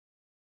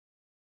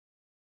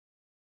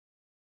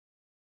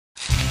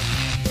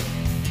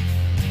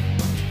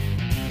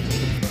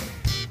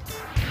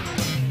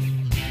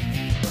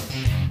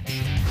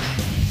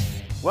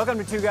Welcome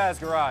to Two Guys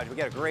Garage. We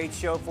got a great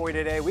show for you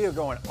today. We are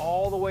going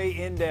all the way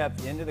in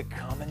depth into the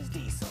Cummins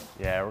diesel.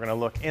 Yeah, we're gonna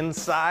look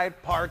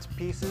inside, parts,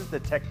 pieces,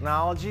 the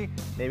technology,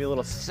 maybe a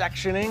little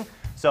sectioning.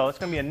 So it's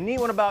gonna be a neat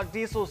one about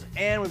diesels,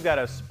 and we've got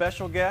a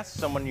special guest,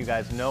 someone you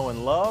guys know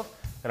and love,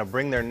 gonna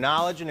bring their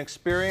knowledge and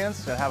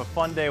experience and have a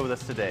fun day with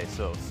us today,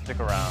 so stick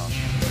around.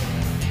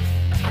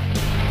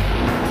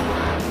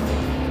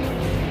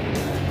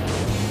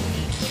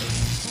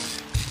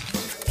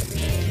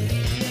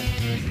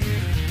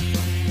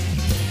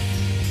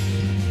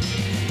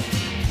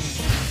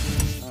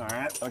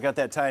 I got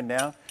that tightened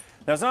down. Now,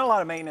 there's not a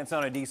lot of maintenance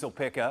on a diesel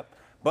pickup,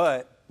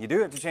 but you do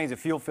have to change the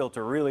fuel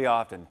filter really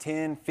often,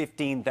 10,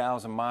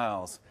 15,000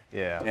 miles.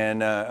 Yeah.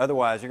 And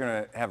otherwise, you're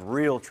going to have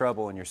real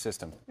trouble in your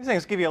system. These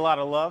things give you a lot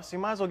of love, so you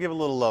might as well give a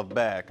little love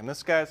back. And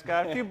this guy's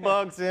got a few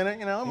bugs in it,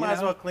 might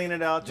as well clean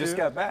it out, Just too.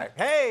 got back.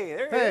 Hey,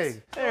 there he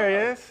is. There he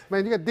is.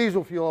 Man, you got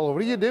diesel fuel all over.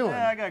 What are you doing?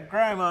 Yeah, I got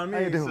grime on me.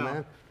 How you doing,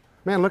 man?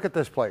 Man, look at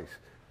this place.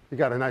 You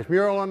got a nice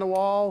mural on the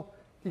wall.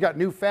 You got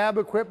new fab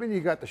equipment. You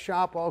got the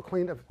shop all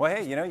cleaned up. Well,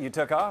 hey, you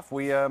took off.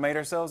 We made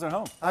ourselves at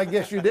home. I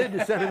guess you did.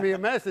 You're sending me a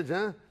message,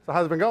 huh? So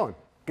how's it been going?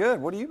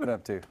 Good. What have you been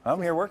up to?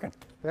 I'm here working.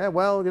 Yeah,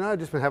 well, I've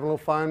just been having a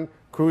little fun,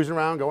 cruising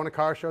around, going to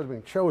car shows,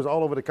 been shows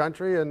all over the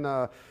country, and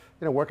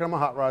working on my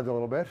hot rods a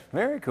little bit.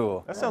 Very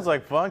cool. That sounds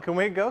like fun. Can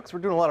we go? Because we're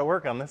doing a lot of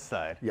work on this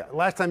side. Yeah,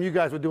 last time you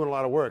guys were doing a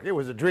lot of work, it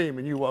was a dream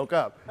and you woke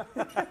up.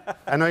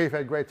 I know you've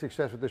had great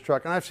success with this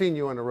truck, and I've seen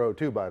you on the road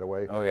too, by the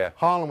way. Oh, yeah.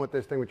 Hauling with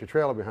this thing with your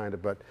trailer behind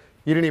it, but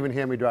you didn't even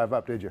hear me drive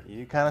up, did you?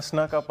 You kind of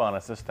snuck up on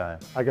us this time.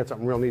 I got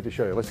something real neat to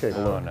show you. Let's take a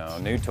look. Oh, no.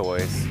 New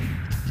toys.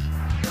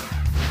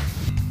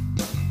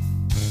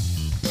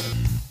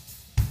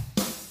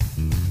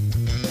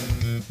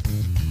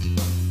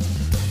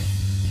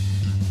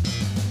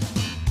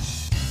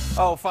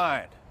 Oh,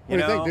 fine. What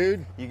do you think,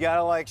 dude? You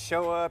gotta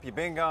show up, you've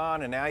been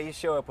gone, and now you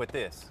show up with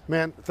this.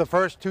 Man, it's the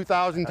first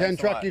 2010 Thanks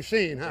a truck lot. you've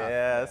seen, huh?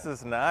 Yeah, this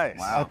is nice.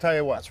 Wow. I'll tell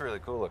you what. That's really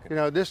cool looking.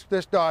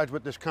 This Dodge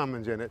with this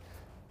Cummins in it,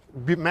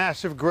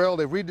 massive grille,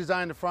 they've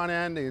redesigned the front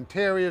end, the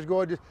interior is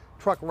gorgeous,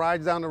 truck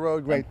rides down the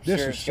road great. I'm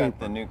This sure is it's got super.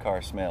 the new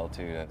car smell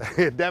too.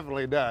 It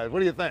definitely does. What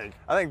do you think?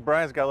 I think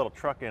Brian's got a little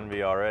truck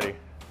envy already.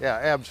 Yeah,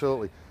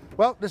 absolutely.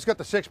 Well, this has got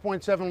the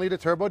 6.7 liter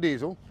turbo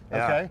diesel,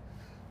 Yeah. okay?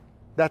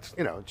 That's,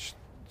 it's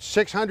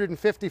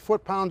 650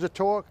 foot-pounds of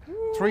torque,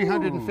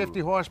 350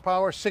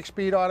 horsepower,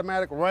 6-speed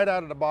automatic, right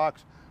out of the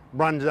box,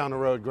 runs down the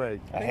road great.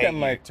 I think that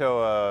might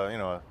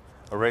tow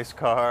a race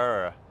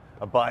car or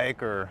a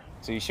bike or...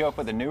 So you show up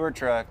with a newer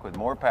truck with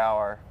more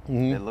power.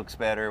 It looks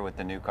better with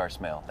the new car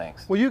smell.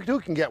 Thanks. Well, you too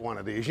can get one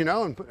of these,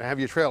 and have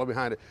your trailer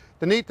behind it.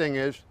 The neat thing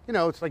is,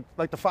 it's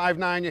like the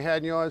 5.9 you had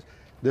in yours.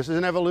 This is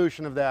an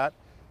evolution of that.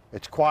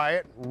 It's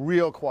quiet,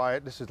 real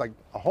quiet. This is like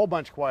a whole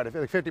bunch quiet. I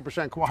feel like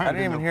 50% quiet. I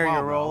didn't even hear you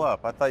roll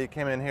up. I thought you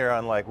came in here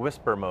on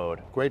whisper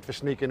mode. Great for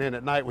sneaking in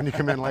at night when you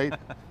come in late.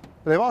 But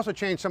they've also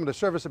changed some of the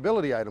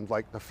serviceability items,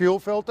 like the fuel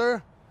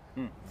filter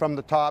from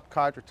the top,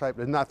 cartridge type.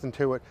 There's nothing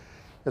to it.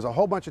 There's a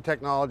whole bunch of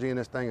technology in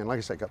this thing, and like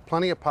I said, got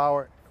plenty of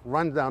power.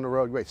 Runs down the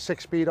road great.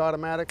 6-speed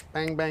automatic,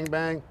 bang, bang,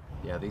 bang.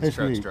 Yeah, these It's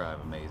trucks neat.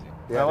 drive amazing.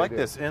 Yeah, I like they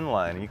do. this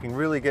inline. You can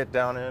really get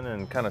down in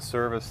and kind of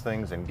service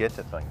things and get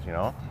to things,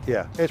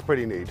 Yeah, it's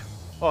pretty neat.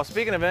 Well,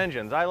 speaking of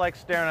engines, I like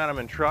staring at them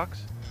in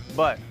trucks,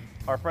 but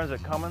our friends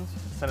at Cummins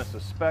sent us a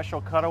special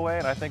cutaway,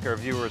 and I think our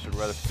viewers would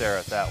rather stare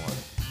at that one.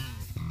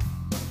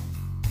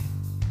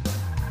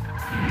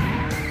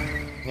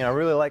 I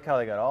really like how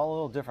they got all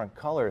little different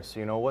colors, so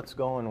you know what's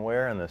going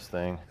where in this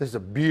thing. This is a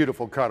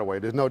beautiful cutaway.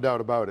 There's no doubt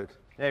about it.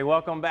 Hey,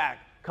 welcome back.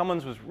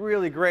 Cummins was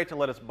really great to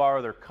let us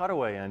borrow their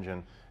cutaway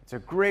engine. It's a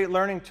great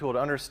learning tool to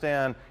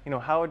understand,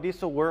 how a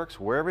diesel works,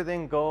 where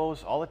everything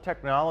goes, all the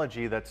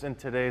technology that's in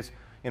today's,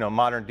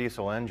 modern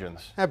diesel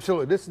engines.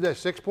 Absolutely. This is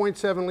a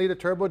 6.7 liter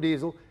turbo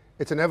diesel.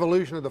 It's an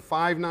evolution of the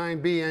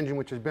 5.9B engine,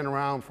 which has been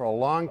around for a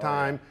long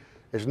time.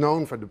 It's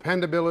known for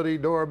dependability,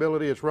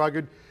 durability, it's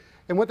rugged.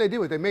 And what they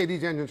do is they made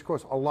these engines, of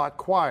course, a lot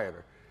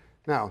quieter.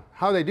 Now,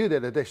 how they do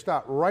that is they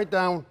start right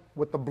down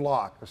with the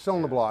block, the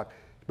cylinder block.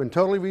 It's been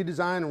totally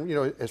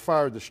redesigned, as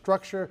far as the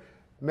structure,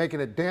 making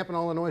it dampen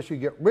all the noise. So you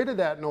get rid of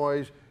that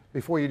noise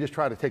before you just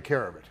try to take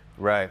care of it.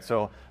 Right,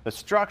 so the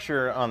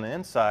structure on the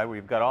inside,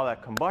 we've got all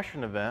that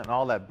combustion event and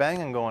all that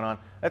banging going on.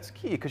 That's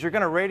key, because you're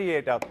going to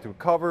radiate out through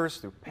covers,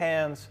 through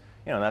pans,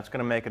 that's going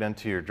to make it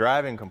into your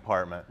driving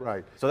compartment.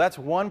 Right. So that's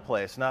one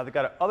place. Now they've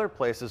got other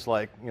places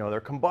like, their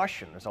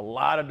combustion. There's a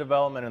lot of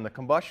development in the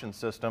combustion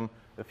system,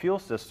 the fuel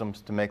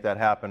systems to make that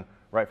happen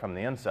right from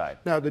the inside.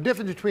 Now, the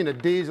difference between a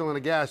diesel and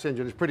a gas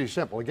engine is pretty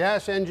simple. A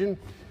gas engine,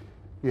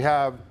 you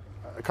have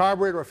a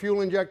carburetor or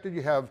fuel injector,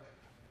 you have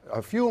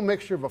a fuel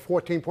mixture of a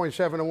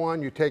 14.7 to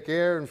 1. You take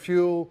air and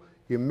fuel,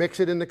 you mix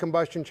it in the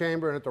combustion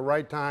chamber, and at the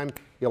right time,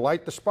 you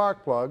light the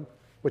spark plug,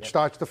 which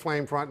starts the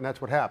flame front, and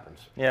that's what happens.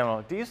 Yeah,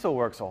 well, diesel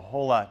works a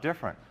whole lot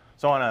different.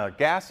 So on a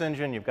gas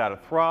engine, you've got a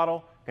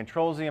throttle,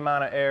 controls the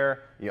amount of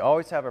air. You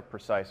always have a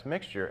precise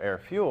mixture,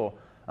 air-fuel.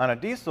 On a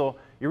diesel,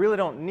 you really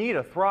don't need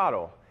a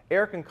throttle.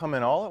 Air can come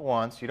in all at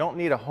once. You don't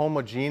need a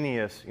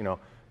homogeneous,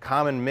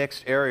 common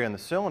mixed area in the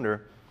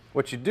cylinder.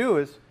 What you do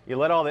is you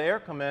let all the air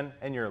come in,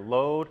 and your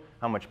load,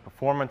 how much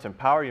performance and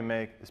power you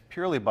make, is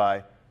purely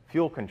by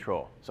fuel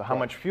control. So how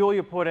much fuel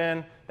you put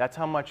in, that's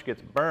how much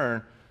gets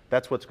burned.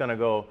 That's what's going to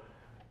go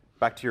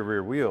back to your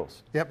rear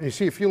wheels. Yep, and you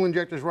see fuel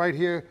injectors right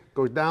here,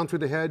 goes down through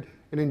the head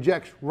and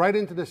injects right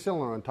into the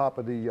cylinder on top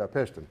of the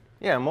piston.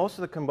 Yeah, most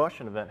of the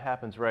combustion event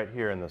happens right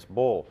here in this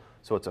bowl.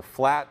 So it's a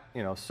flat,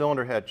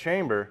 cylinder head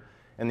chamber,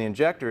 and the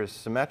injector is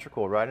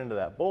symmetrical right into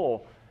that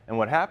bowl. And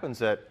what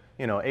happens at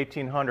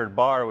 1800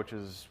 bar, which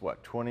is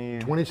what,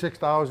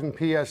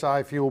 26,000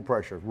 psi fuel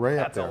pressure, right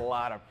up there. That's a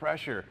lot of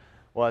pressure.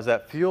 Well, as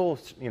that fuel,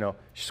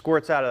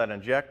 squirts out of that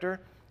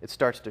injector, it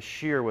starts to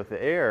shear with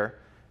the air,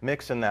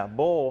 mix in that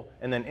bowl,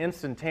 and then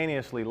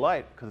instantaneously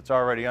light because it's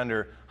already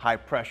under high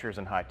pressures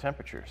and high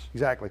temperatures.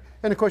 Exactly.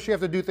 And of course you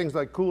have to do things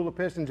like cool the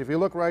pistons. If you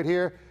look right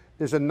here,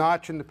 there's a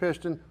notch in the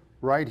piston.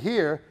 Right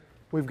here,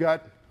 we've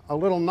got a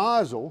little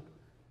nozzle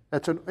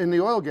that's in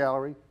the oil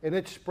gallery, and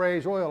it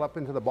sprays oil up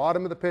into the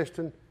bottom of the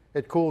piston.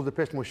 It cools the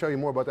piston. We'll show you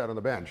more about that on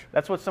the bench.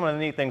 That's what some of the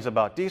neat things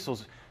about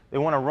diesels. They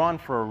want to run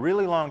for a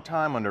really long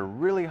time under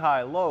really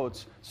high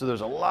loads, so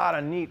there's a lot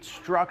of neat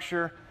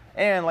structure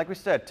and, like we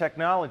said,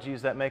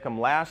 technologies that make them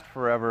last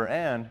forever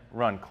and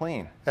run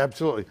clean.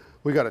 Absolutely.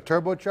 We got a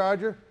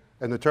turbocharger,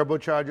 and the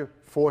turbocharger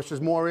forces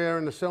more air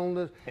in the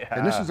cylinders. Yeah.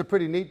 And this is a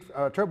pretty neat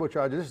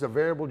turbocharger. This is a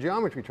variable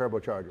geometry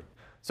turbocharger.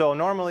 So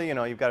normally,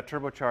 you've got a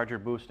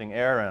turbocharger boosting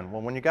air in.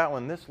 Well, when you got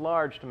one this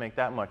large to make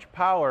that much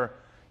power,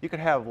 you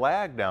could have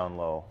lag down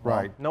low.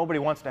 Right. Well, nobody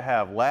wants to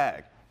have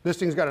lag. This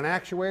thing's got an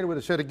actuator with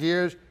a set of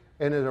gears,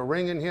 and there's a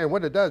ring in here. And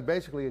what it does,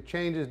 basically, it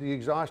changes the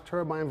exhaust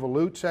turbine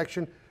volute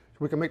section. So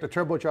we can make the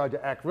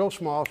turbocharger act real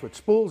small, so it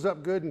spools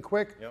up good and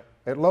quick. Yep.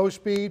 At low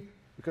speed.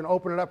 You can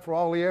open it up for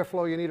all the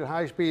airflow you need at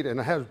high speed, and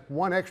it has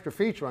one extra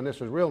feature on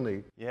this is real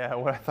neat. Yeah,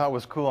 what I thought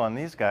was cool on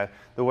these guys,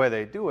 the way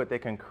they do it, they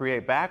can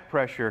create back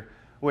pressure,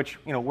 which,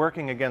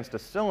 working against a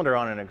cylinder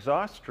on an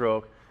exhaust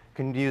stroke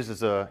can use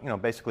as a,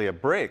 basically a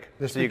brake.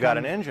 So you got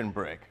an engine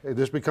brake.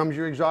 This becomes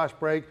your exhaust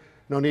brake.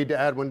 No need to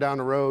add one down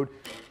the road.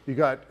 You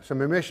got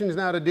some emissions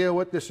now to deal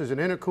with. This is an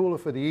intercooler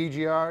for the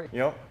EGR.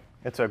 Yep.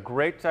 It's a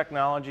great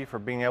technology for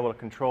being able to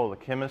control the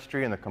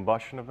chemistry and the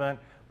combustion event,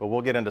 but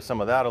we'll get into some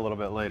of that a little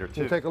bit later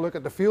too. We'll take a look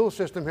at the fuel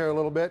system here a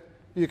little bit.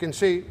 You can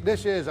see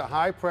this is a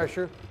high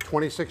pressure,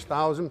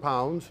 26,000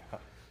 pounds,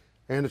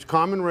 and it's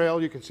common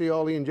rail. You can see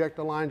all the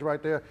injector lines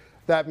right there.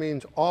 That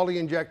means all the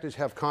injectors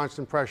have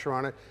constant pressure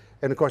on it,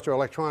 and of course they're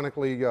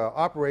electronically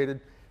operated.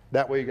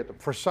 That way you get the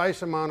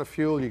precise amount of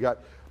fuel. You got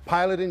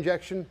pilot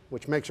injection,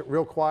 which makes it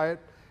real quiet,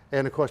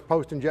 and of course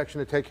post-injection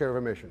to take care of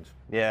emissions.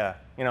 Yeah,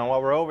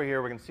 while we're over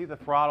here, we can see the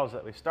throttles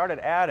that we started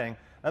adding.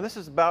 Now this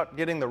is about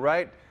getting the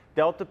right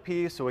delta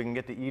P so we can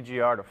get the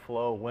EGR to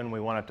flow when we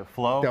want it to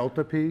flow.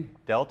 Delta P?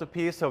 Delta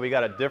P, so we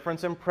got a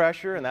difference in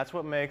pressure, and that's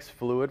what makes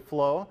fluid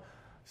flow.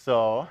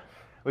 So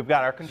we've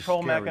got our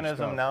control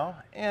mechanism now,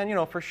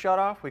 and for shut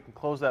off, we can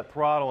close that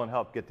throttle and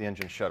help get the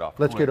engine shut off.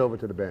 Let's get over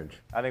to the bench.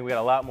 I think we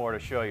got a lot more to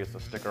show you, so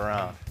stick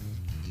around.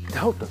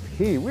 Delta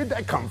P, where'd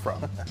that come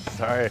from?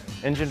 Sorry,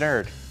 engine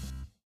nerd.